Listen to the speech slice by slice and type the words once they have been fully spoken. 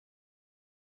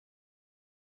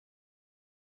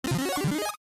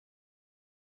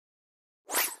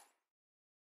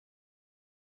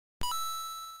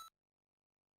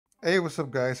Hey, what's up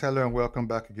guys? Hello and welcome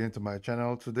back again to my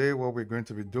channel. Today what we're going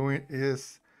to be doing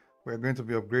is we're going to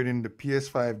be upgrading the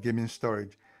PS5 gaming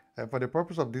storage. And for the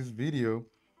purpose of this video,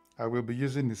 I will be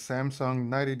using the Samsung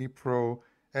 90D Pro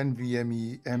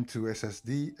Nvme M2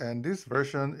 SSD, and this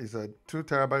version is a 2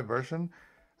 TB version.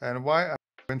 And why I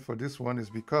went for this one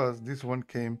is because this one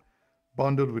came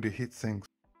bundled with the heatsink.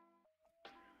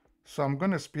 So I'm going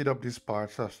to speed up this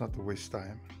part so as not to waste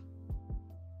time.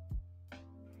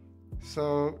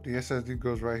 So the SSD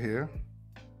goes right here.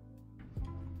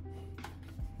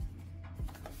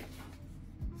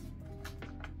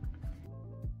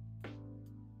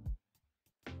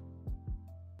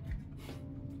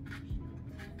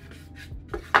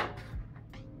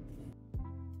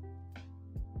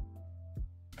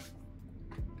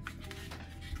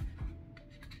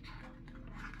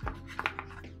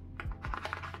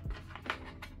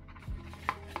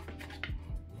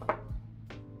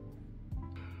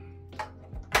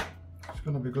 It's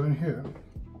going to be going here.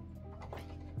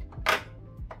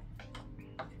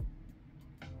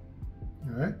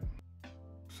 All right.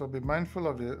 So be mindful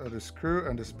of the screw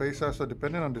and the spacer. So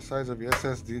depending on the size of your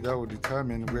SSD, that will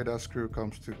determine where that screw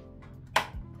comes to.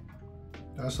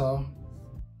 That's all.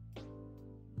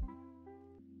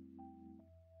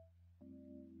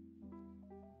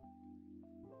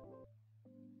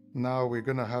 Now we're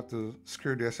gonna have to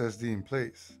screw the SSD in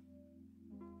place.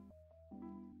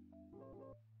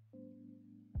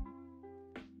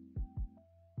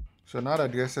 So now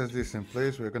that the SSD is in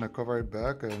place, we're gonna cover it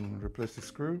back and replace the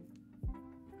screw.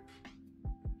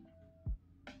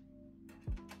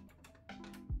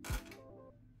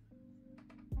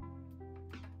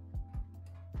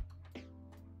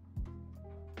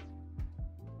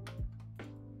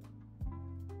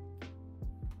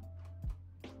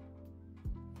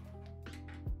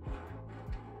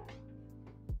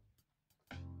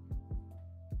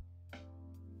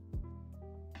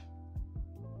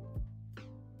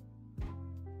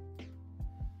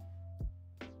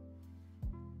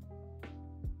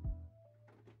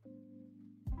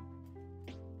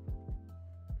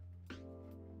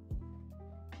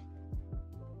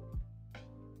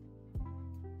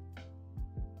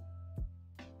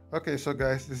 Okay, so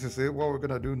guys, this is it. What we're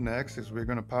gonna do next is we're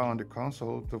gonna power on the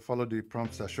console to follow the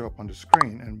prompts that show up on the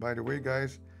screen. And by the way,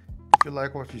 guys, if you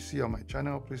like what you see on my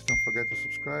channel, please don't forget to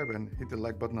subscribe and hit the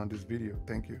like button on this video.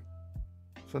 Thank you.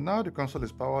 So now the console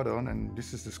is powered on and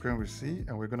this is the screen we see,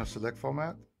 and we're gonna select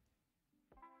format.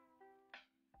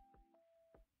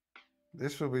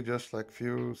 This will be just like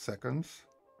few seconds.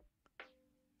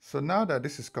 So now that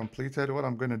this is completed, what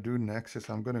I'm going to do next is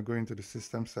I'm going to go into the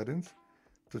system settings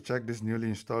to check this newly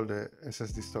installed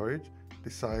SSD storage, the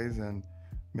size, and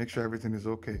make sure everything is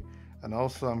okay. And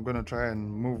also I'm going to try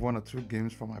and move 1 or 2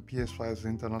 games from my PS5's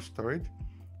internal storage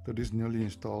to this newly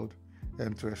installed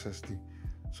M2 SSD.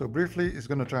 So briefly, it's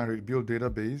going to try and rebuild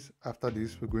database. After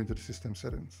this, we're going to the system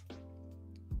settings.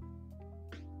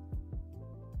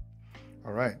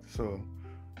 All right, so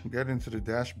get into the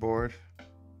dashboard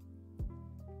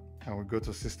and we go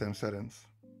to system settings.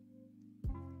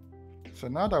 So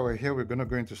now that we're here, we're going to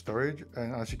go into storage,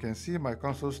 and as you can see, my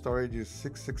console storage is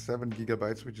 667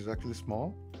 gigabytes, which is actually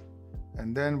small.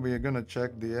 And then we're going to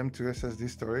check the M2 SSD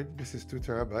storage. This is 2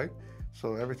 TB,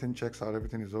 so everything checks out,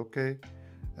 everything is okay.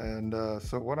 And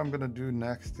so what I'm going to do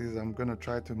next is I'm going to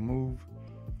try to move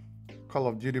Call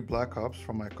of Duty Black Ops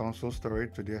from my console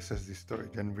storage to the SSD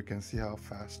storage, and we can see how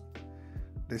fast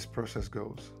this process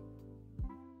goes.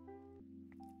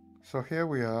 So here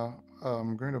we are.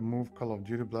 I'm going to move Call of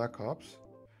Duty Black Ops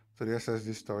to the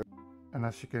SSD storage. And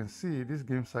as you can see, this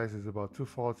game size is about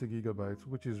 240 gigabytes,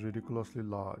 which is ridiculously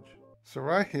large. So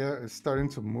right here, it's starting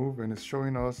to move and it's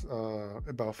showing us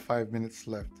about 5 minutes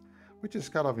left, which is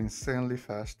kind of insanely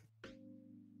fast.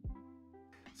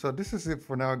 So this is it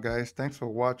for now, guys. Thanks for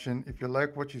watching. If you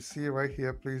like what you see right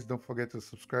here, please don't forget to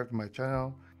subscribe to my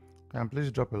channel. And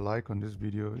please drop a like on this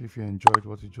video if you enjoyed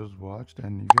what you just watched.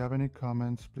 And if you have any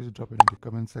comments, please drop it in the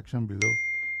comment section below.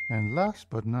 And last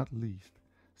but not least,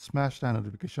 smash that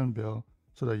notification bell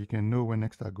so that you can know when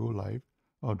next I go live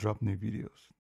or drop new videos.